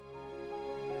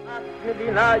A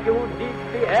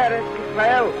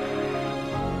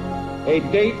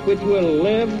date which will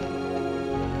live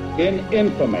in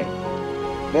infamy.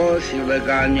 Both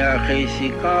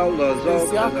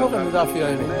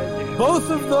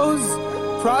of those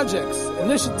projects,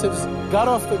 initiatives, got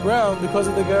off the ground because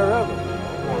of the Ger Rebbe.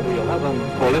 For the 11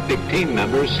 Olympic team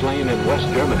members slain in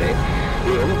West Germany,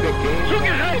 the Olympic Games...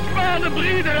 Zugerecht waren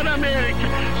Brüder in Amerika.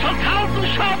 Schon 1000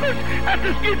 Shabbos at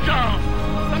the Skitzal.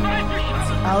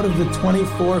 Out of the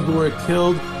 24 who were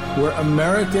killed were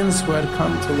Americans who had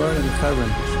come to learn in Hebron.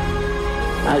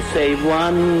 I say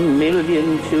 1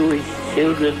 million Jewish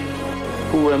children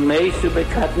who were made to be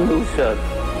cut loose.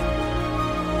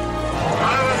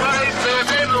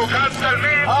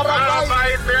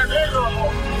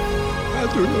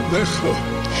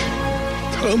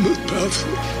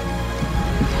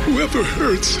 Whoever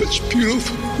heard such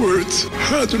beautiful words?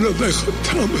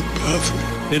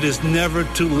 It is never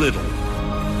too little.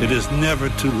 It is never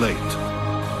too late.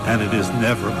 And it is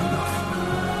never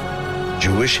enough.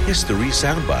 Jewish History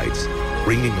Soundbites,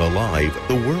 bringing alive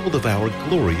the world of our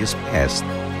glorious past.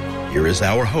 Here is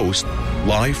our host,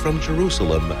 live from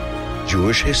Jerusalem,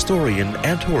 Jewish historian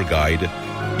and tour guide,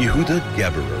 Yehuda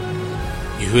Geberer.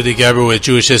 Yehuda Geberer with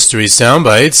Jewish History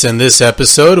Soundbites, and this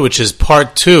episode, which is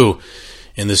part 2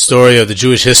 in the story of the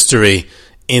Jewish history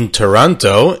in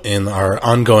Toronto, in our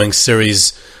ongoing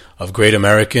series of great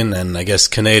American and, I guess,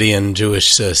 Canadian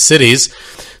Jewish cities.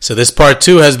 So this part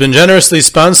 2 has been generously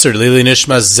sponsored. Lili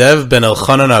Nishmas Zev ben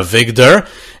Elchanan Avigdor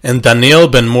and Daniel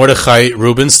ben Mordechai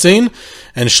Rubenstein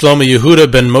and Shlomo Yehuda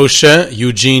ben Moshe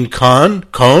Eugene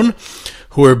Cohn,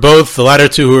 who were both, the latter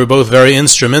two, who were both very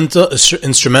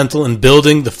instrumental in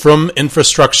building the Frum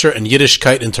infrastructure and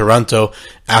Yiddishkeit in Toronto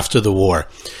after the war.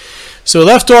 So we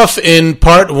left off in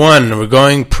part 1. We're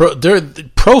going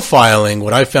profiling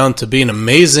what I found to be an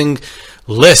amazing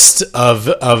list of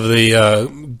the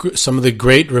some of the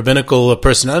great rabbinical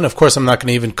personnel. And of course, I'm not going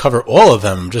to even cover all of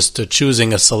them. Just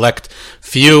choosing a select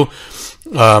few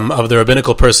of the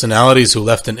rabbinical personalities who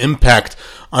left an impact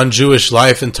on Jewish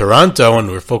life in Toronto.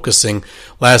 And we're focusing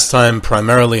last time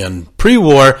primarily on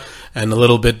pre-war and a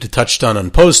little bit touched on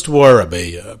post-war.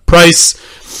 Rabbi Price,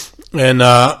 and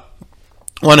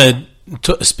want to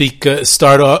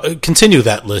continue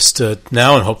that list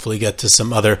now, and hopefully get to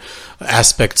some other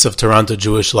aspects of Toronto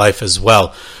Jewish life as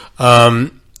well.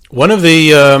 One of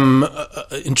the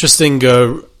interesting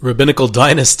rabbinical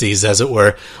dynasties, as it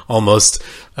were, almost,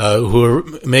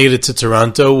 who made it to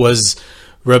Toronto was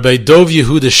Rabbi Dov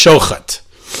Yehuda Shochat,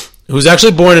 who was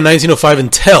actually born in 1905 in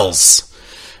Telz,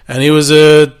 and he was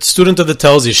a student of the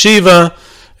Telz Yeshiva.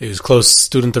 He was a close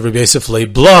student of Rabbi Yosef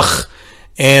Leib Bloch,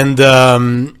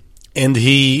 and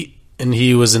he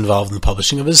was involved in the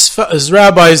publishing of his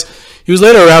rabbis. He was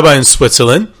later a rabbi in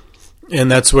Switzerland,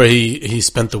 and that's where he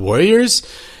spent the war years.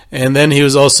 And then he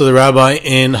was also the rabbi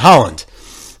in Holland,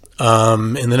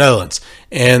 in the Netherlands.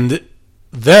 And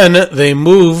then they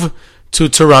moved to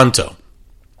Toronto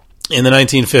in the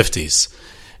 1950s.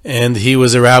 And he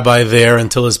was a rabbi there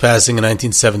until his passing in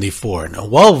 1974. Now,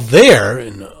 while there,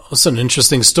 and also an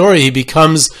interesting story, he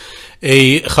becomes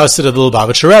a chassid of the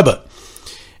Lubavitcher Rebbe.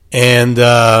 And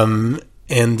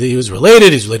he was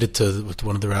related. He's related to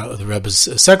one of the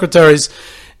Rebbe's secretaries,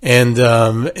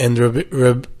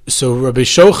 so Rabbi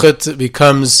Shochat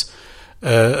becomes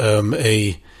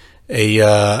a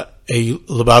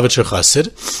Lubavitcher Chassid,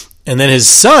 and then his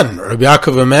son Rabbi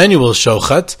Yaakov Emanuel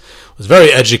Shochat was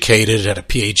very educated, had a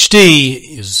PhD.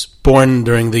 He was born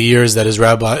during the years that his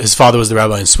father was the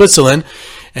rabbi in Switzerland.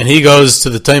 And he goes to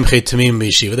the Tomchei Tamim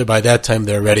Yeshiva. By that time,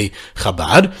 they're already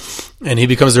Chabad. And he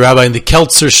becomes the rabbi in the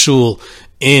Keltzer Shul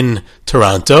in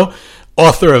Toronto.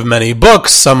 Author of many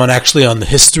books, someone actually on the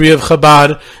history of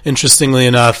Chabad, interestingly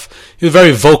enough. He was a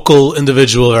very vocal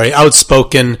individual, very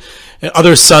outspoken.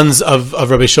 Other sons of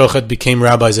Rabbi Shochat became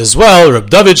rabbis as well. Reb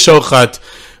David Shochat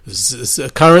is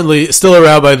currently still a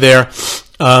rabbi there.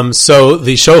 So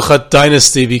the Shochat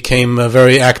dynasty became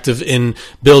very active in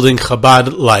building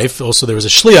Chabad life. Also, there was a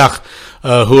shliach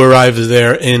who arrived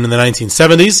there in the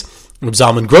 1970s, Reb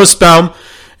Zalman Grossbaum,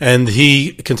 and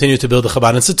he continued to build the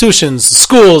Chabad institutions, the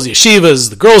schools, yeshivas,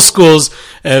 the girls' schools,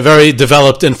 a very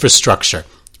developed infrastructure.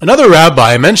 Another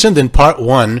rabbi I mentioned in part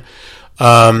 1,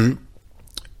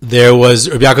 there was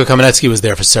Rabbi Yaakov Kamenetsky was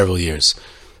there for several years.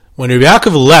 When Rabbi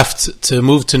Yaakov left to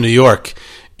move to New York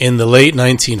in the late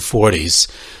 1940s.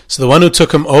 So the one who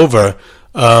took him over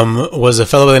was a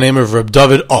fellow by the name of Reb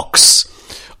David Oaks,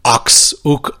 I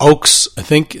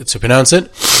think it's to pronounce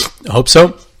it. I hope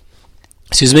so.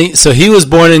 Excuse me. So he was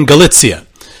born in Galicia,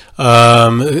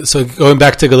 So going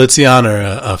back to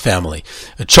Galizianer family.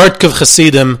 Chartkov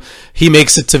Hasidim, he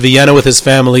makes it to Vienna with his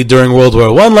family during World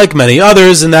War I. Like many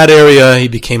others in that area, he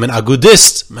became an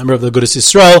Agudist, member of the Agudas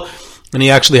Yisrael, and he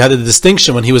actually had the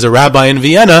distinction when he was a rabbi in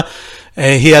Vienna.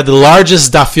 He had the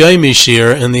largest Daf Yomi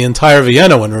shir in the entire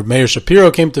Vienna. When Reb Meir Shapiro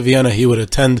came to Vienna, he would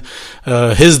attend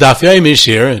his Daf Yomi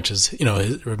shir, which is,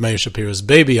 Reb Meir Shapiro's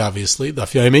baby, obviously,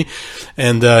 Daf Yomi,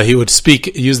 and he would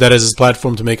use that as his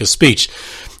platform to make a speech.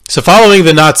 So following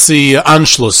the Nazi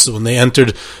Anschluss, when they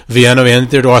entered Vienna, they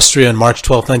entered Austria on March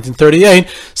 12, 1938,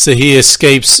 so he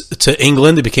escapes to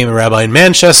England. He became a rabbi in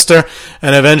Manchester,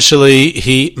 and eventually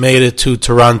he made it to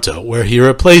Toronto, where he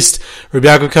replaced Rabbi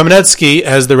Yaakov Kamenetsky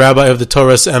as the rabbi of the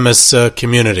Torah's Emes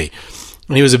community.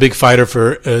 And he was a big fighter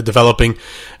for developing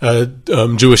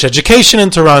Jewish education in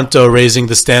Toronto, raising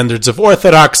the standards of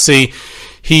orthodoxy.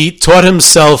 He taught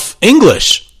himself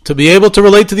English to be able to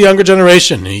relate to the younger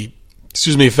generation.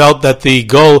 He felt that the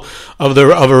goal of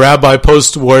a rabbi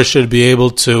post-war should be able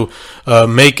to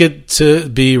make it to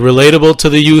be relatable to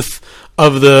the youth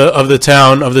of the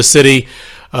town, of the city,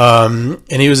 and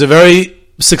he was a very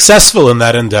successful in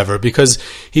that endeavor because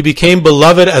he became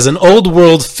beloved as an old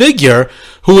world figure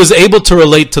who was able to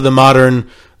relate to the modern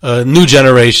new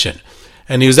generation.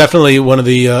 And he was definitely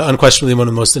unquestionably one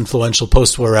of the most influential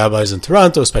post-war rabbis in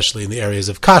Toronto, especially in the areas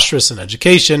of kashrus and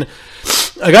education.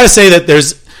 I got to say that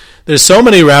there's so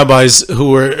many rabbis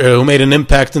who made an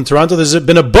impact in Toronto. There's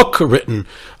been a book written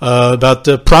about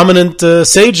the prominent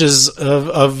sages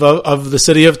of the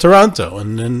city of Toronto,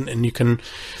 and you can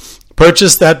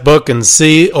purchase that book and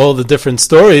see all the different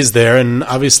stories there. And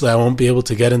obviously, I won't be able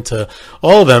to get into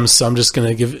all of them, so I'm just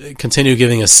going to continue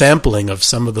giving a sampling of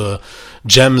some of the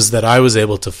gems that I was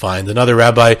able to find. Another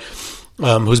rabbi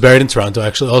who's buried in Toronto,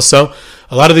 actually, also.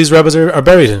 A lot of these rabbis are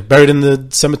buried in the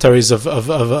cemeteries of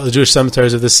the Jewish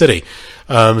cemeteries of the city.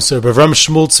 So Avram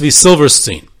Shmuel Tzvi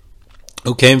Silverstein,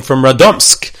 who came from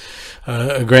Radomsk,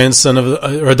 a grandson of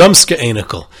Radomsk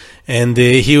Einikel. And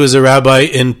he was a rabbi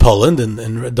in Poland, in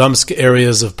Radomsk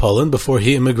areas of Poland, before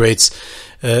he immigrates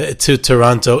to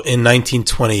Toronto in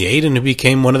 1928, and he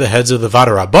became one of the heads of the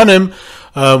Vada Rabbanim,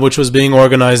 which was being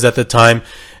organized at the time.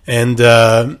 And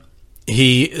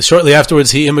shortly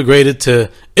afterwards, he immigrated to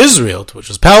Israel, which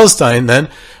was Palestine then,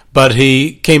 but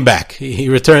he came back. He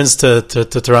returns to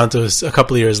Toronto a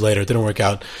couple of years later. It didn't work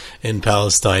out in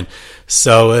Palestine.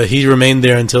 So he remained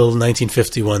there until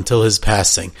 1951, till his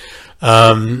passing.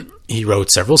 He wrote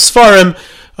several Sfarim.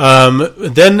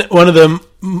 Then one of the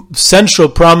central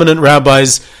prominent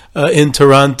rabbis in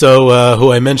Toronto,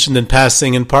 who I mentioned in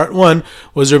passing in part one,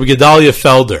 was Rabbi Gedalia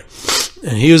Felder.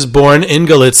 And he was born in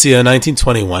Galicia in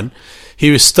 1921.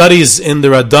 He studies in the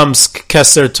Radomsk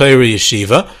Keser Torah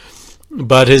Yeshiva,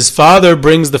 but his father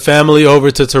brings the family over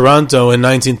to Toronto in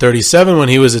 1937 when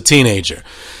he was a teenager.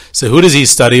 So who does he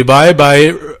study by?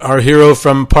 By our hero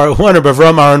from part one, Rabbi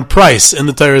Avram Aaron Price, in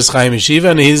the Torah's Chaim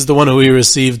Yeshiva, and he's the one who he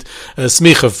received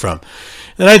smicha from.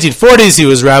 In the 1940s, he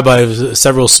was rabbi of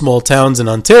several small towns in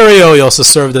Ontario. He also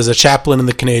served as a chaplain in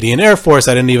the Canadian Air Force.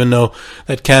 I didn't even know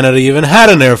that Canada even had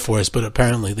an Air Force, but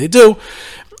apparently they do.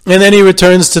 And then he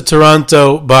returns to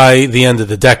Toronto by the end of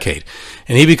the decade.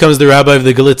 And he becomes the rabbi of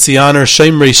the Galizianer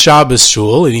Shemrei Shabbos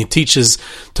Shul, and he teaches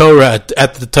Torah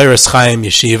at the Torah's Chaim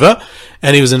Yeshiva.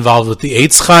 And he was involved with the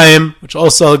Eitz Chaim, which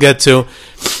also I'll get to.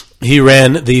 He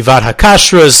ran the Vad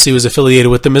HaKashrus. He was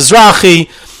affiliated with the Mizrahi.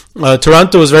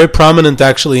 Toronto was very prominent,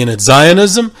 actually, in its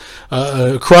Zionism,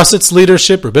 across its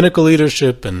leadership, rabbinical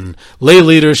leadership, and lay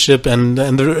leadership, and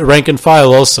the rank and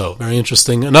file also. Very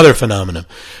interesting, another phenomenon.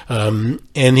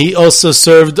 And he also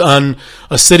served on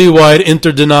a citywide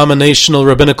interdenominational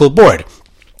rabbinical board.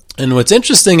 And what's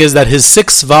interesting is that his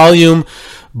 6-volume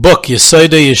book,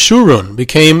 Yesodei Yeshurun,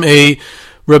 became a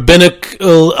rabbinic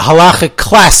halachic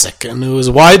classic, and it was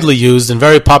widely used and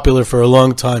very popular for a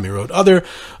long time. He wrote other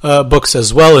books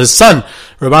as well. His son,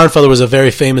 Rabbi Aronfelder, was a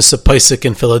very famous Pesach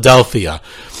in Philadelphia.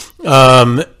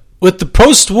 With the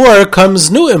post-war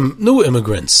comes new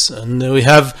immigrants, and we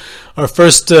have our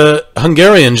first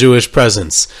Hungarian Jewish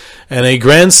presence, and a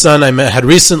grandson. I had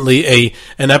recently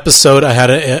an episode I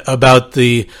had about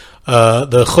the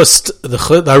Chust, the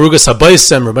Arugas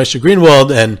Habaisem, Rabbi Moshe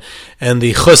Greenwald, and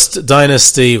the Chust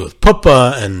dynasty with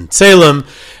Pupa and Salem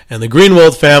and the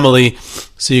Greenwald family.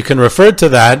 So you can refer to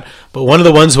that. But one of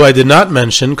the ones who I did not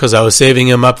mention, because I was saving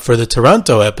him up for the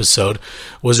Toronto episode,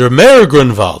 was Rabbi Meir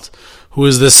Grunwald, who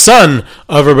is the son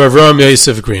of Rabbi Avram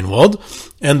Yosef Greenwald,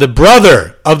 and the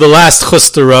brother of the last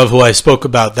Chuster Rav who I spoke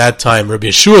about that time, Rabbi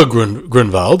Yeshua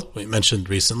Grunwald, we mentioned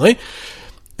recently.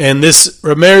 And this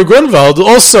Reb Meir Grunwald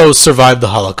also survived the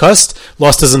Holocaust,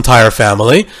 lost his entire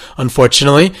family,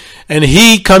 unfortunately, and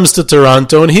he comes to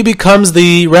Toronto and he becomes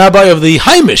the rabbi of the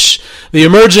Haimish, the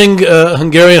emerging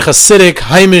Hungarian Hasidic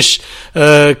Haimish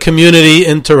community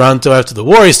in Toronto after the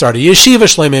war. He started Yeshiva,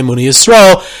 Shleimei Muni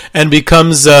Yisrael, and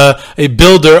becomes a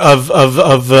builder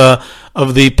of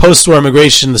the post-war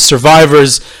immigration, the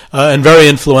survivors, and very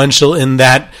influential in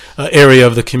that area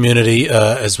of the community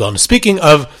as well. And speaking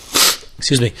of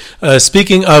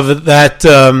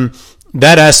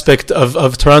that aspect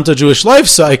of Toronto Jewish life,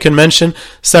 so I can mention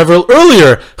several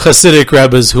earlier Hasidic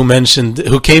Rebbes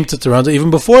who came to Toronto even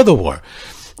before the war.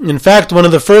 In fact, one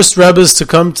of the first Rebbes to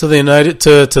come to the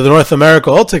North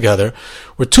America altogether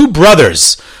were two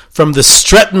brothers from the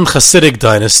Stretton Hasidic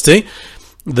dynasty,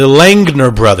 the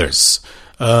Langner brothers.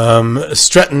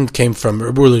 Stretton came from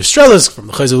Rebbe Strelis, from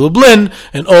the Chayzer Lublin,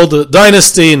 an old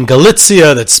dynasty in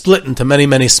Galicia that split into many,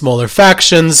 many smaller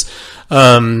factions.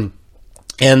 And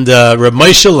Reb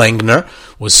Moshe Langner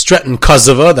was Stretton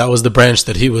Kosovo. That was the branch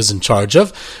that he was in charge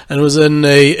of. And it was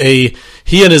he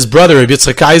and his brother, Reb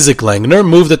Yitzchak Isaac Langner,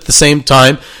 moved at the same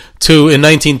time in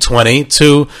 1920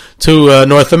 to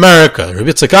North America. Reb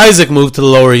Yitzchak Isaac moved to the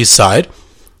Lower East Side,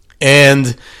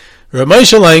 and Reb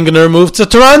Moshe Langner moved to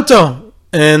Toronto.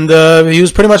 And he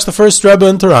was pretty much the first Rebbe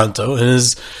in Toronto.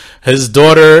 And his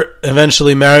daughter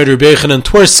eventually married Rabbi Yochanan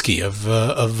Twersky of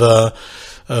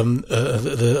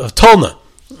Tolna,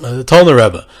 the Tolna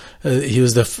Rebbe.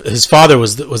 His father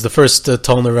was the first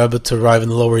Tolna Rebbe to arrive in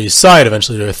the Lower East Side.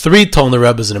 Eventually, there are 3 Tolna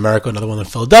Rebbes in America, another one in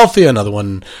Philadelphia, another one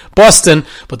in Boston.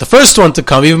 But the first one to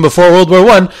come, even before World War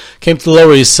I, came to the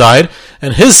Lower East Side.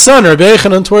 And his son, Rabbi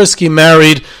Yochanan Twersky,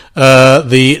 married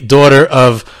the daughter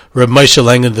of Reb Moshe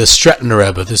Langner, the Stretton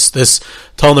Rebbe. This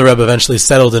Tolna Rebbe eventually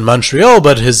settled in Montreal,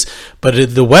 but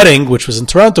the wedding, which was in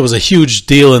Toronto, was a huge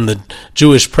deal in the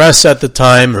Jewish press at the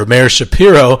time. Reb Meir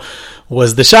Shapiro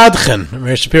was the Shadchan. Reb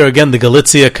Meir Shapiro, again, the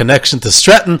Galicia connection to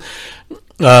Stretton.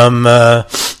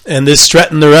 And this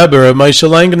Stretton the Rebbe, Reb Moshe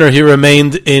Langner, he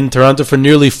remained in Toronto for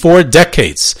nearly 4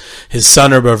 decades. His son,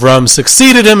 Reb Avram,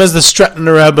 succeeded him as the Stretton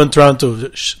Rebbe in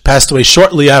Toronto, passed away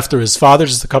shortly after his father,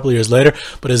 just a couple of years later.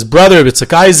 But his brother,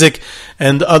 Yitzchak Isaac,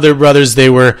 and other brothers,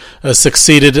 they were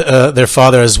succeeded their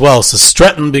father as well. So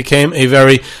Stretton became a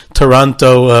very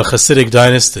Toronto Hasidic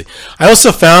dynasty. I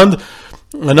also found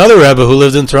another Rebbe who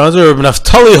lived in Toronto, Reb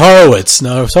Naftali Horowitz.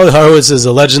 Now, Naftali Horowitz is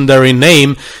a legendary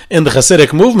name in the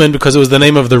Hasidic movement because it was the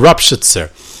name of the Ropshitzer.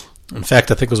 In fact,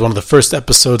 I think it was one of the first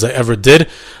episodes I ever did.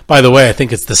 By the way, I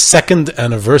think it's the 2nd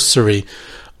anniversary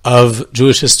of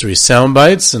Jewish History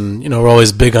Soundbites, and we're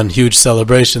always big on huge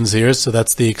celebrations here, so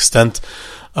that's the extent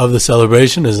of the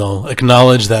celebration, is I'll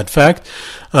acknowledge that fact.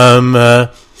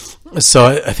 So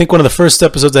I think one of the first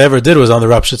episodes I ever did was on the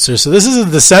Ropshitzer. So this is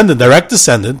a direct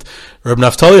descendant, Reb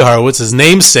Naftali Horowitz, his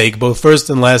namesake, both first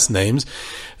and last names,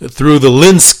 through the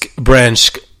Linsk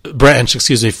branch,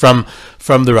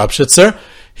 from the Ropshitzer.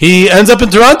 He ends up in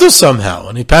Toronto somehow,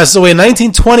 and he passes away in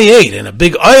 1928 in a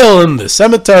big aisle in the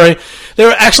cemetery. There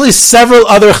are actually several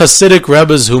other Hasidic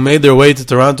Rebbes who made their way to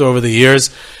Toronto over the years.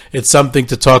 It's something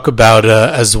to talk about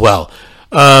as well.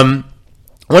 One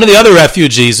of the other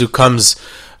refugees who comes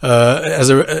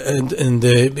because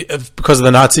of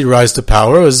the Nazi rise to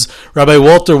power was Rabbi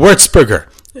Walter Wurzburger.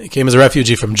 He came as a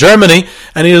refugee from Germany,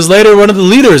 and he was later one of the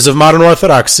leaders of modern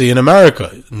Orthodoxy in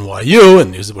America, in NYU,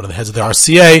 and he was one of the heads of the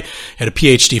RCA. He had a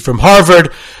PhD from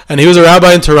Harvard, and he was a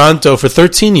rabbi in Toronto for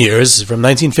 13 years, from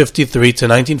 1953 to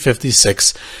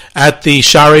 1956, at the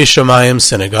Sharei Shamayim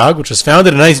Synagogue, which was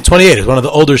founded in 1928. It was one of the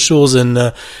older shuls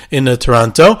in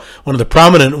Toronto, one of the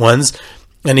prominent ones.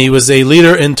 And he was a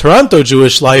leader in Toronto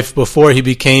Jewish life before he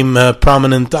became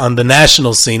prominent on the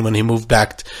national scene when he moved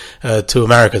back to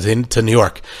America, to New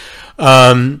York.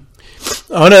 I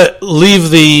want to leave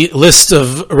the list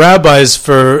of rabbis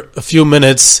for a few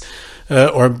minutes,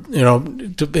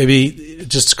 maybe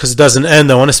just because it doesn't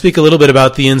end. I want to speak a little bit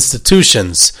about the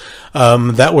institutions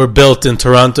that were built in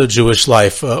Toronto Jewish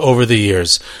life over the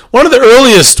years. One of the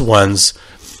earliest ones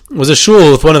was a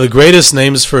shul with one of the greatest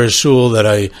names for a shul that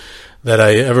I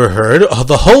ever heard,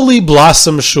 the Holy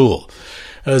Blossom Shul.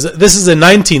 This is the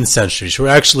 19th century. So we're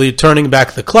actually turning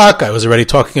back the clock. I was already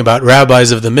talking about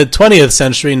rabbis of the mid-20th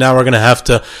century. Now we're going to have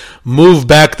to move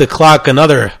back the clock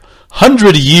another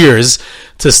 100 years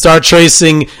to start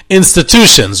tracing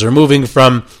institutions. We're moving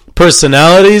from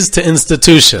personalities to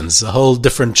institutions, a whole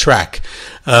different track.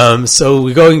 So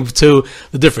we're going to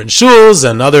the different shuls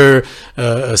and other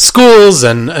schools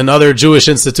and other Jewish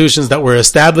institutions that were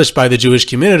established by the Jewish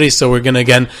community. So we're going to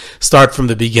again start from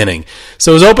the beginning.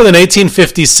 So it was opened in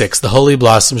 1856, the Holy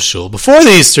Blossom Shul. Before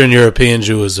the Eastern European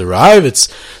Jews arrived,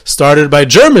 it's started by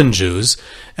German Jews,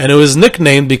 and it was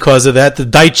nicknamed because of that the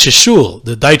Deutsche Schule,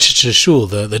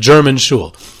 the German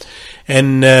shul.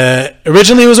 And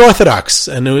originally it was Orthodox,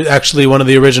 and it was actually one of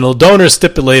the original donors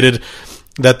stipulated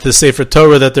that the Sefer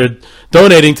Torah that they're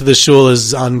donating to the shul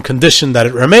is on condition that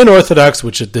it remain Orthodox,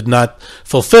 which it did not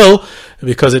fulfill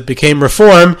because it became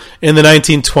Reform in the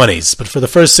 1920s. But for the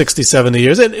first 60, 70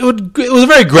 years, it was a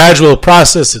very gradual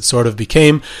process. It sort of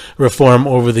became Reform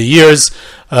over the years.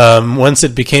 Once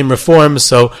it became Reform,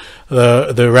 so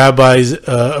the rabbis,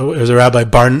 there was a Rabbi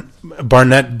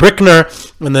Barnett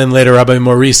Brickner, and then later Rabbi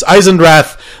Maurice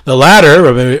Eisendrath. The latter,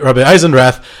 Rabbi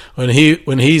Eisendrath, when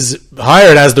he's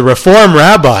hired as the Reform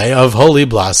Rabbi of Holy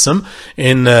Blossom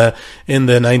in the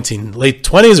late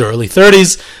 20s or early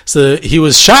 30s, so he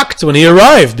was shocked when he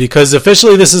arrived because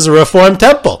officially this is a Reform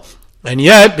temple. And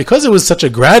yet, because it was such a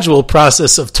gradual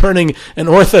process of turning an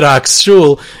Orthodox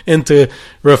shul into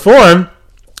Reform,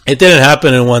 it didn't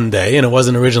happen in one day, and it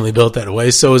wasn't originally built that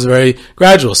way, so it was very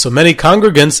gradual. So many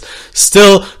congregants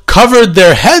still covered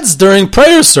their heads during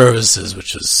prayer services,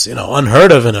 which is,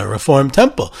 unheard of in a Reform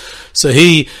temple. So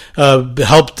he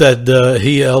helped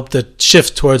that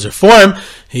shift towards Reform.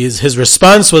 His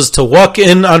response was to walk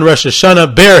in on Rosh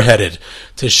Hashanah bareheaded,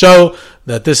 to show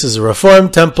that this is a Reform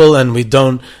temple and we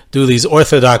don't do these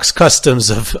Orthodox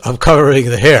customs of covering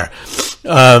the hair.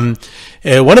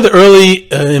 One of the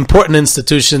early important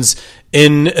institutions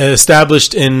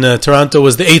established in Toronto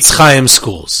was the Eitz Chaim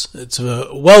schools. It's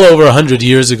well over 100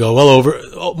 years ago,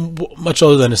 much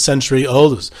older than a century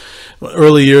old. It was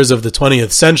early years of the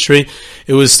 20th century.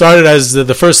 It was started as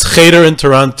the first cheder in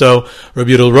Toronto.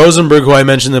 Rabbi Yudel Rosenberg, who I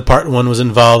mentioned in part one, was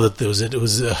involved. It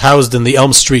was housed in the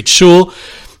Elm Street Shul.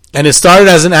 And it started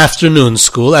as an afternoon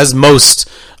school, as most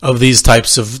of these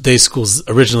types of day schools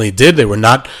originally did. They were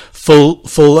not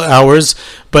full hours,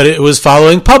 but it was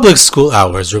following public school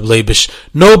hours. Reb Leibish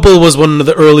Noble was one of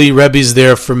the early rebbes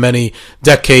there for many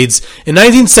decades. In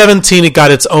 1917, it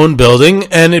got its own building,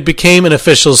 and it became an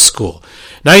official school.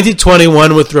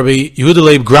 1921, with Rabbi Yehuda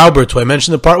Leib Graubert, who I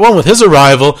mentioned in part one, with his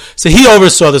arrival, so he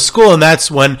oversaw the school, and that's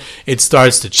when it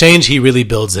starts to change. He really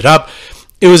builds it up.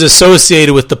 It was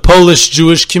associated with the Polish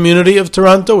Jewish community of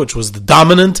Toronto, which was the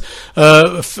dominant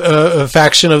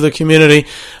faction of the community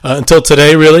until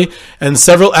today, really. And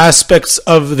several aspects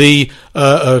of the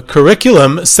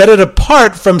curriculum set it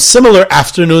apart from similar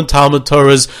afternoon Talmud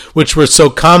Torahs, which were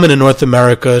so common in North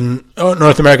American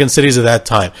cities at that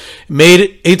time. It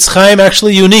made Eitz Chaim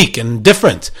actually unique and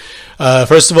different.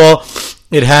 First of all,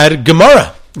 it had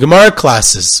Gemara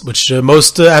classes, which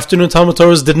most afternoon Talmud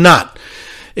Torahs did not.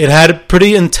 It had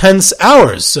pretty intense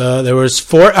hours. There was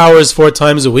 4 hours 4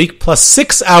 times a week, plus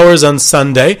 6 hours on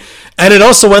Sunday, and it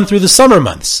also went through the summer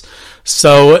months.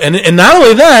 So, and not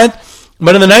only that,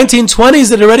 but in the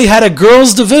 1920s, it already had a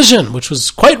girls' division, which was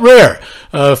quite rare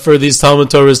for these Talmud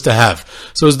Torahs to have.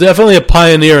 So it was definitely a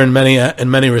pioneer in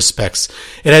many respects.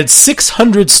 It had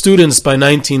 600 students by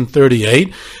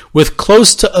 1938, with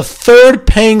close to a third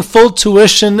paying full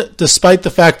tuition, despite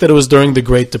the fact that it was during the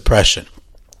Great Depression.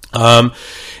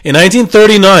 In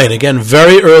 1939, again,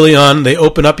 very early on, they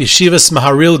opened up Yeshivas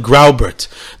Maharil Graubert,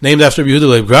 named after Yehuda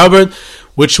Leib Graubert,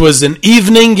 which was an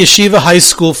evening yeshiva high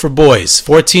school for boys,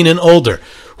 14 and older,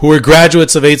 who were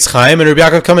graduates of Eitz Chaim, and Rabbi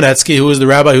Yaakov Kamenetsky, who was the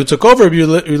rabbi who took over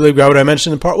Yehuda Leib Graubert, I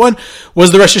mentioned in part one,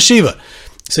 was the Rosh Yeshiva.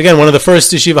 So again, one of the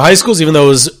first yeshiva high schools, even though it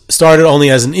was started only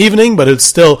as an evening, but it's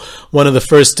still one of the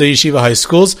first yeshiva high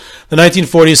schools. The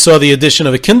 1940s saw the addition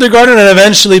of a kindergarten and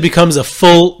eventually becomes a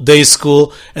full day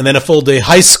school and then a full day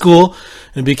high school,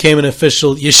 and became an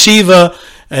official yeshiva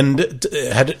and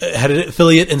had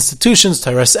affiliate institutions,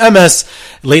 Tyrus MS.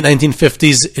 Late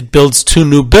 1950s, it builds 2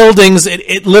 new buildings.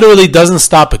 It literally doesn't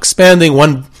stop expanding.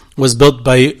 One was built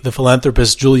by the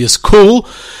philanthropist Julius Kuhl,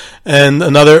 and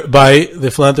another by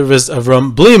the philanthropist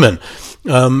Avram Bleeman,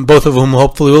 both of whom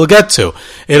hopefully we'll get to.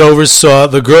 It oversaw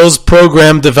the girls'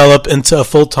 program develop into a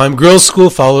full-time girls' school,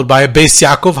 followed by a Beis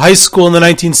Yaakov high school in the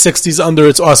 1960s under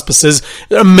its auspices.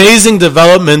 Amazing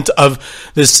development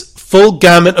of this full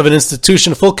gamut of an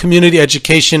institution, full community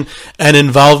education and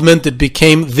involvement. It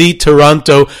became the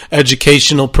Toronto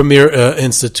educational premier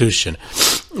institution.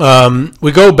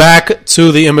 We go back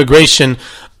to the immigration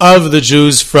of the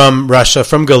Jews from Russia,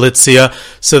 from Galicia,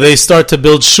 so they start to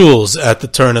build shuls at the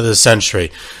turn of the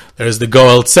century. There's the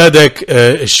Goel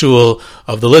Tzedek shul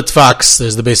of the Litvaks.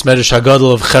 There's the Beis Medrash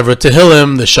Hagadol of Chevra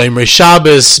Tehillim, the Shomrei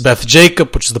Shabbos, Beth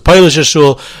Jacob, which is the Polish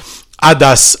shul,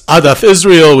 Adaf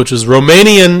Israel, which was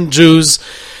Romanian Jews.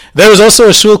 There was also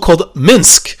a shul called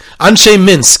Minsk, Anshe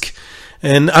Minsk.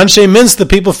 And Anshe Minsk, the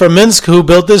people from Minsk who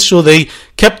built this shul, they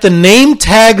kept the name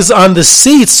tags on the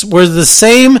seats were the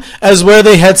same as where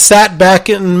they had sat back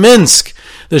in Minsk.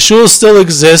 The shul still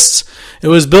exists. It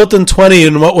was built in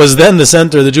what was then the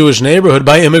center of the Jewish neighborhood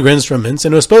by immigrants from Minsk,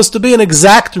 and it was supposed to be an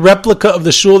exact replica of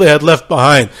the shul they had left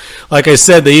behind. Like I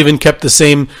said, they even kept the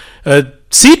same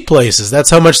seat places.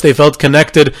 That's how much they felt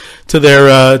connected to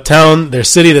their town, their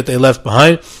city that they left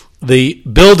behind. The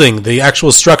building, the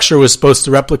actual structure, was supposed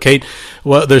to replicate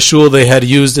the shul they had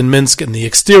used in Minsk in the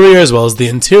exterior as well as the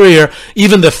interior,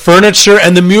 even the furniture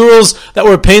and the murals that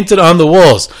were painted on the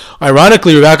walls.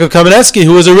 Ironically, Rav Yaakov Kamenetsky,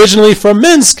 who was originally from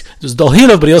Minsk, it was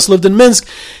Dolhinov, but he also lived in Minsk,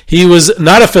 he was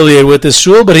not affiliated with this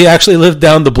shul, but he actually lived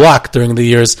down the block during the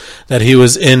years that he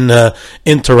was in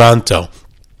Toronto.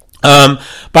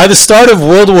 By the start of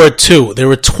World War II, there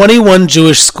were 21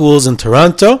 Jewish schools in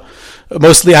Toronto,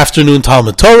 mostly afternoon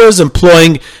Talmud Torahs,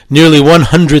 employing nearly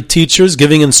 100 teachers,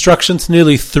 giving instruction to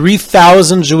nearly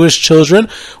 3,000 Jewish children,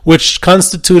 which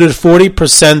constituted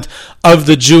 40% of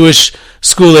the Jewish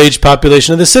school-age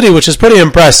population of the city, which is pretty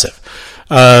impressive.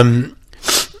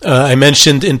 I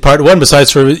mentioned in part one,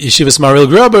 besides for Yeshivas Maril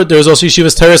Gruber, there was also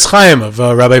Yeshivas Teres Chaim of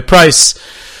Rabbi Price.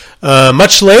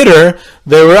 Much later,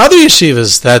 there were other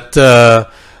yeshivas that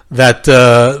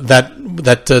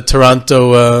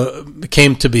Toronto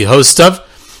came to be host of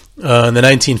in the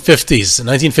 1950s. In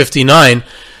 1959,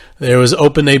 there was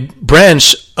opened a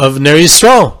branch of Ner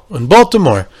Yisrael in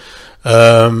Baltimore.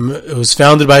 It was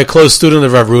founded by a close student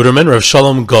of Rav Ruderman, Rav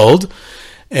Shalom Gold.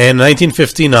 And in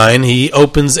 1959, he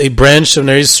opens a branch of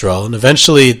Ner Yisrael, and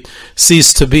eventually it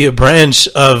ceased to be a branch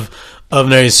of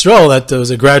Ner Yisrael. That was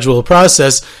a gradual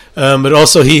process. But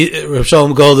also Rav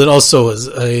Shalom Golden also was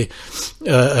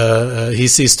he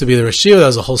ceased to be the Rosh Yeshiva. That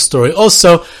was a whole story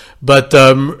also. But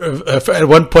at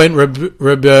one point, Rabbi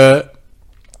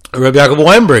Yaakov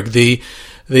Weinberg, the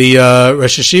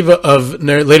Rosh Yeshiva of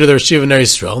later the Rosh Yeshiva of Ner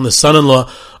Yisrael, and the son-in-law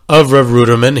of Rav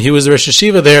Ruderman, he was the Rosh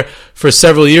Yeshiva there for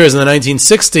several years in the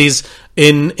 1960s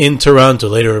in Toronto.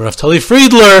 Later, Naftali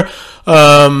Friedler,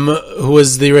 who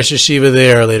was the Rosh Yeshiva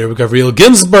there. Later, Gabriel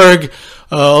Ginsberg,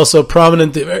 also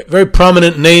prominent, very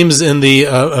prominent names in the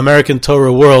American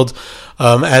Torah world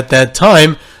at that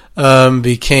time,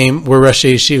 were Rosh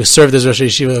Yeshiva, served as Rosh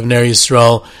Yeshiva of Ner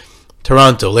Yisrael,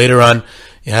 Toronto. Later on,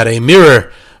 you had a mirror.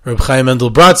 Reb Chaim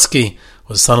Mendel Brodsky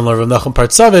was son-in-law of Nachum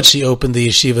Partsavich. He opened the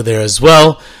yeshiva there as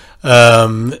well.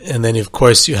 And then, of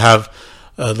course, you have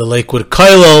the Lakewood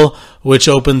Kollel, which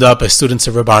opened up by students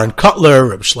of Reb Aaron Kotler,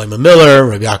 Reb Shlomo Miller,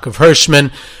 Reb Yaakov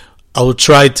Hirschman. I will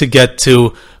try to get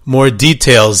to more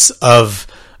details of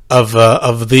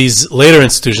these later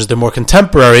institutions. They're more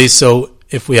contemporary, so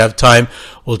if we have time,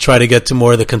 we'll try to get to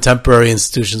more of the contemporary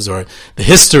institutions or the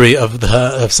history of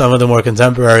some of the more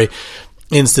contemporary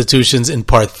institutions in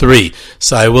part 3.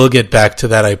 So I will get back to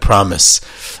that, I promise.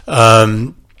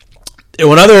 One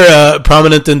other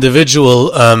prominent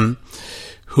individual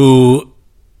who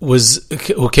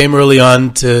came early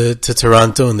on to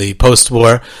Toronto in the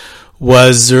post-war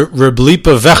was Reb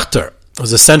Lipa Wächter.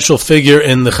 Was a central figure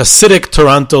in the Hasidic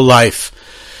Toronto life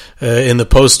in the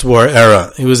post-war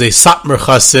era. He was a Satmar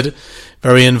Chassid,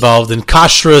 very involved in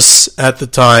kashrus at the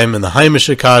time, in the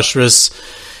Heimische kashrus.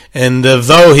 And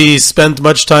though he spent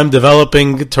much time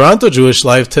developing Toronto Jewish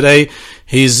life, today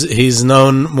he's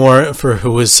known more for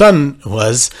who his son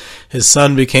was. His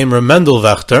son became Reb Mendel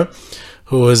Wächter,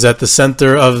 who was at the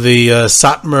center of the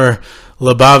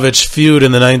Satmar-Lubavitch feud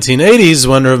in the 1980s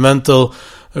when Reb Mendel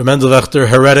Wächter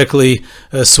heretically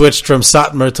switched from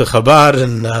Satmar to Chabad,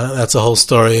 and that's a whole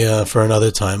story for another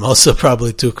time. Also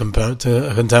probably too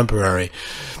contemporary.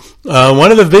 One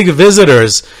of the big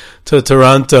visitors to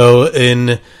Toronto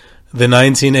in the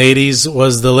 1980s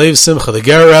was the Lev Simcha, the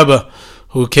Ger Rebbe,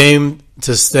 who came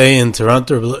to stay in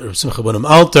Toronto. Simcha Bunim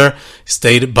Alter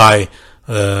stayed by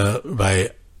the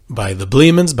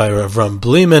Bleemans, by Avram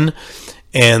Bleeman,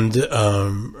 and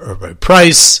Rabbi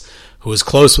Price, who was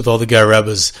close with all the Ger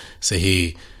Rebbes. So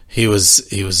he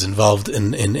was involved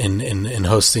in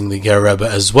hosting the Ger Rebbe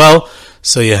as well.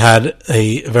 So you had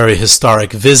a very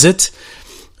historic visit,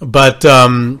 but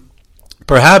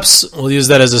perhaps we'll use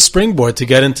that as a springboard to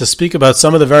get into speak about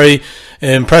some of the very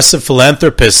impressive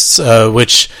philanthropists,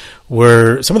 which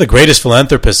were some of the greatest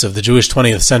philanthropists of the Jewish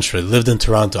 20th century, lived in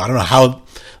Toronto. I don't know how it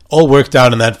all worked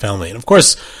out in that family. And of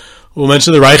course, we'll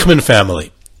mention the Reichman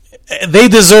family. they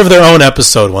deserve their own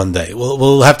episode one day.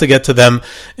 We'll have to get to them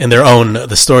in their own,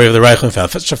 the story of the Reichman family.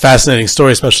 Such a fascinating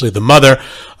story, especially the mother,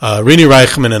 Rini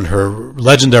Reichman, and her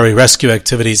legendary rescue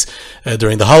activities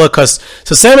during the Holocaust.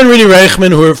 So Sam and Rini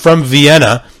Reichman, who are from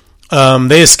Vienna,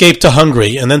 they escaped to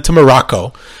Hungary and then to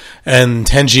Morocco, and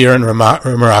Tangier in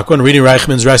Morocco. And Rini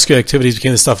Reichman's rescue activities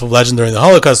became the stuff of legend during the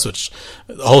Holocaust, which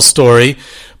the whole story.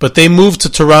 But they moved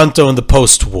to Toronto in the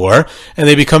post-war, and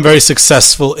they become very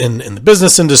successful in the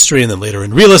business industry and then later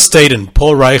in real estate. And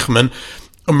Paul Reichman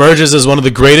emerges as one of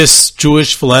the greatest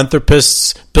Jewish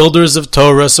philanthropists, builders of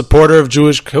Torah, supporter of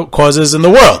Jewish causes in the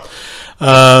world.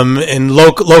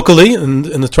 Locally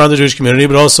in the Toronto Jewish community,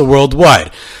 but also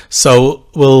worldwide. So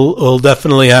we'll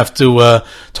definitely have to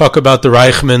talk about the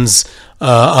Reichmans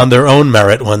on their own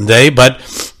merit one day. But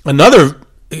another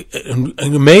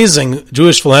amazing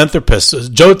Jewish philanthropist is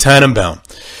Joe Tannenbaum.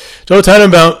 Joe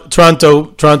Tannenbaum,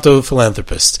 Toronto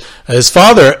philanthropist. His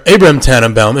father, Abraham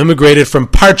Tannenbaum, immigrated from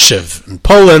Parchiv in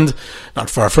Poland, not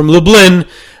far from Lublin.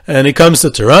 And he comes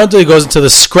to Toronto, he goes into the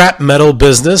scrap metal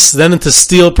business, then into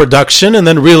steel production, and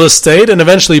then real estate, and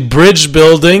eventually bridge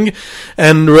building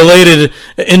and related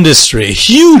industry. A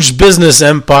huge business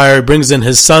empire. Brings in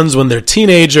his sons when they're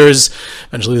teenagers.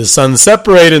 Eventually the sons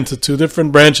separate into two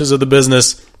different branches of the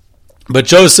business. But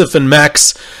Joseph and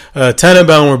Max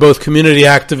Tannenbaum were both community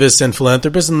activists and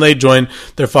philanthropists, and they joined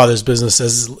their father's business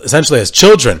essentially as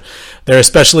children. They're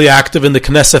especially active in the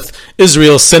Knesset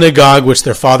Israel synagogue, which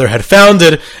their father had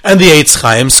founded, and the Eitz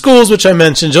Chaim schools, which I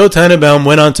mentioned. Joe Tannenbaum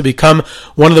went on to become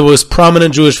one of the most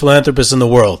prominent Jewish philanthropists in the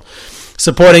world,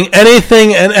 supporting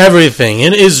anything and everything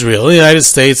in Israel, in the United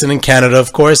States, and in Canada,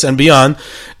 of course, and beyond.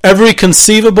 Every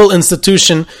conceivable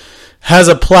institution has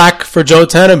a plaque for Joe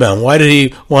Tannenbaum. Why did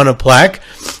he want a plaque?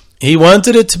 He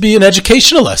wanted it to be an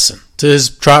educational lesson to his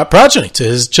progeny, to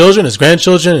his children, his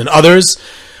grandchildren, and others,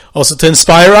 also to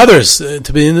inspire others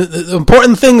to be the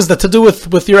important things that to do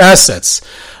with your assets,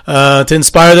 to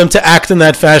inspire them to act in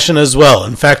that fashion as well.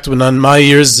 In fact, when on many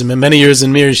years in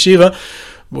Mir Yeshiva,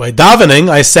 by davening,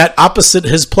 I sat opposite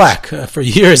his plaque for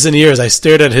years and years. I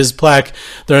stared at his plaque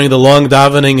during the long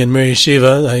davening in Mir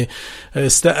Yeshiva.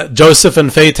 Joseph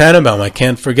and Faye Tannenbaum, I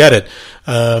can't forget it.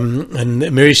 And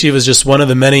Mir Yeshiva is just one of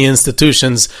the many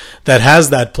institutions that has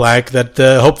that plaque that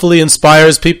hopefully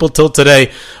inspires people till today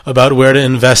about where to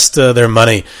invest their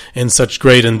money in such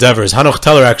great endeavors. Hanoch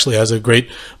Teller actually has a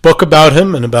great book about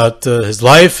him and about his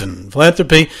life and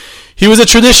philanthropy. He was a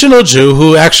traditional Jew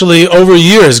who actually over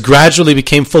years gradually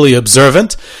became fully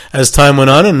observant as time went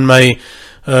on, and my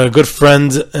good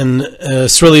friend and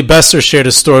Srili Besser shared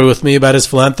a story with me about his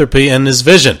philanthropy and his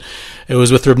vision. It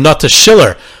was with Reb Nata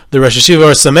Schiller, the Rosh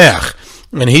Yeshiva Or Sameach,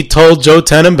 and he told Joe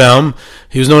Tannenbaum,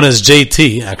 he was known as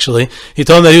JT actually, he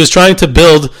told him that he was trying to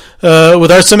build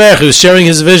with Or Sameach. He was sharing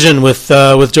his vision with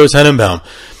Joe Tannenbaum.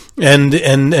 And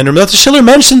Reb Nata Schiller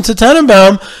mentioned to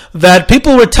Tannenbaum that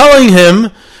people were telling him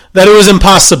that it was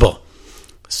impossible.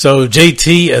 So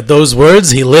JT, at those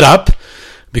words, he lit up,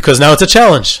 because now it's a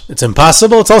challenge. It's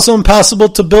impossible. It's also impossible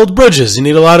to build bridges. You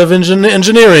need a lot of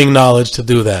engineering knowledge to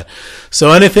do that.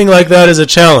 So anything like that is a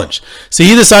challenge. So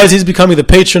he decides he's becoming the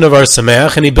patron of Or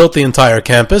Sameach, and he built the entire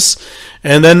campus.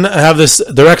 And then I have this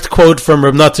direct quote from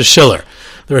Reb Nata Schiller,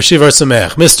 the Rosh Yeshiva Or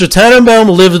Sameach. Mr. Tannenbaum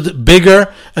lived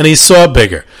bigger, and he saw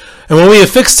bigger. And when we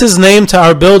affixed his name to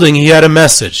our building, he had a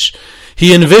message.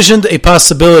 He envisioned a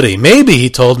possibility. Maybe, he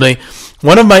told me,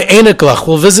 one of my Einiklach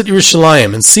will visit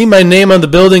Yerushalayim and see my name on the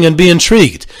building and be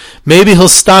intrigued. Maybe he'll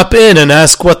stop in and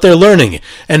ask what they're learning,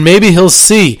 and maybe he'll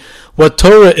see what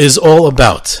Torah is all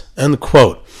about. End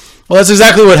quote. Well, that's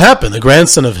exactly what happened. The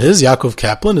grandson of his, Yaakov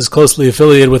Kaplan, is closely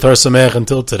affiliated with Or Sameach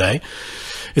until today.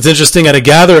 It's interesting, at a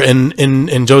gather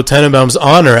in Joe Tannenbaum's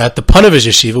honor at the Panovich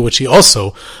Yeshiva, which he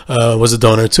also was a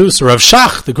donor to, so Rav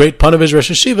Shach, the great Panovich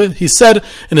Rosh Yeshiva, he said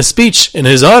in a speech in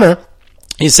his honor,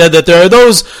 he said that there are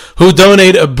those who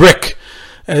donate a brick,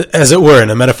 as it were, in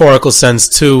a metaphorical sense,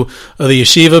 to the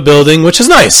yeshiva building, which is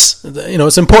nice. You know,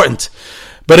 it's important.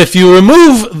 But if you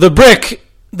remove the brick,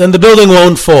 then the building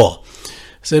won't fall.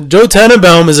 So Joe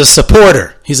Tannenbaum is a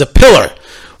supporter. He's a pillar.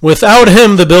 Without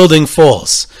him, the building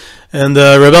falls. And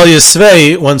Reb Elya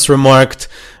Svei once remarked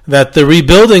that the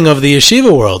rebuilding of the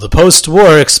yeshiva world, the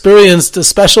post-war, experienced a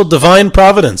special divine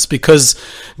providence because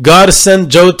God sent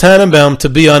Joe Tannenbaum to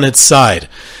be on its side,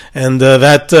 and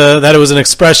that it was an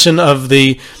expression of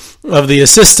the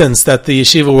assistance that the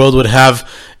yeshiva world would have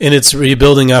in its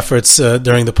rebuilding efforts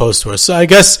during the post-war. So I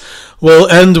guess we'll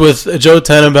end with Joe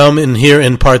Tannenbaum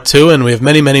in part 2, and we have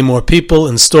many, many more people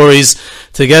and stories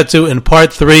to get to in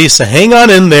part 3. So hang on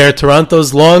in there.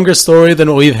 Toronto's longer story than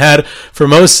what we've had for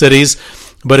most cities.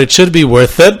 but it should be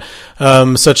worth it.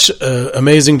 Such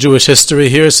amazing Jewish history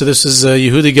here. So this is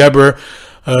Yehudi Geber,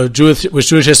 Jewish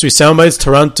History Soundbites,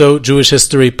 Toronto Jewish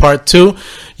History Part 2.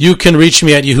 You can reach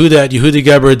me at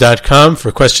yehuda@yehudigeber.com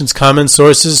for questions, comments,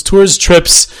 sources, tours,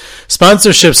 trips,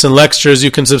 sponsorships, and lectures.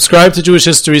 You can subscribe to Jewish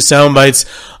History Soundbites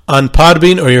on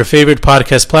Podbean or your favorite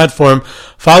podcast platform.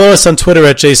 Follow us on Twitter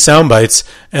at JSoundbites,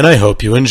 and I hope you enjoy.